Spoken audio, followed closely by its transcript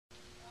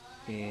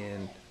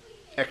And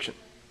action.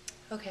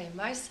 Okay,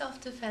 my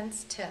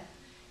self-defense tip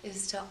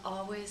is to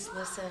always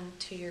listen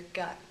to your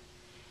gut.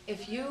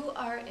 If you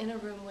are in a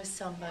room with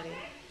somebody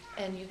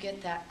and you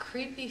get that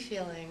creepy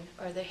feeling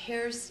or the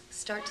hairs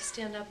start to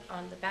stand up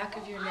on the back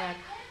of your neck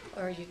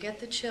or you get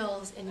the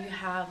chills and you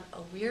have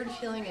a weird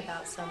feeling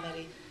about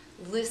somebody,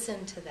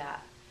 listen to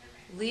that.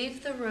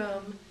 Leave the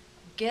room,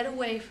 get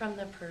away from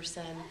the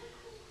person.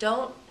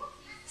 Don't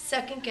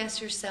second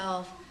guess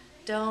yourself.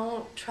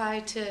 Don't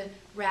try to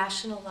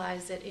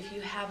rationalize it. If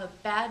you have a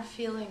bad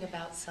feeling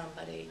about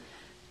somebody,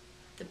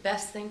 the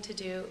best thing to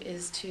do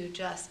is to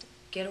just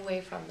get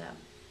away from them.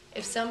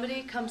 If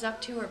somebody comes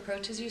up to you or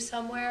approaches you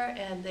somewhere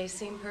and they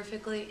seem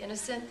perfectly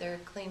innocent, they're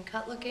clean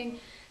cut looking,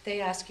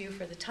 they ask you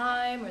for the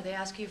time or they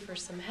ask you for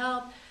some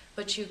help,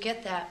 but you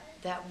get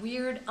that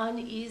weird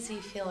uneasy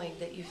feeling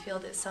that you feel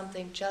that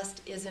something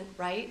just isn't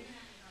right,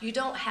 you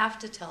don't have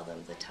to tell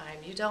them the time.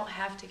 You don't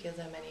have to give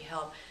them any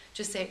help.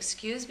 Just say,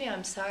 "Excuse me,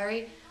 I'm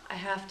sorry, I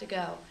have to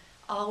go."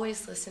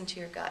 Always listen to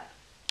your gut.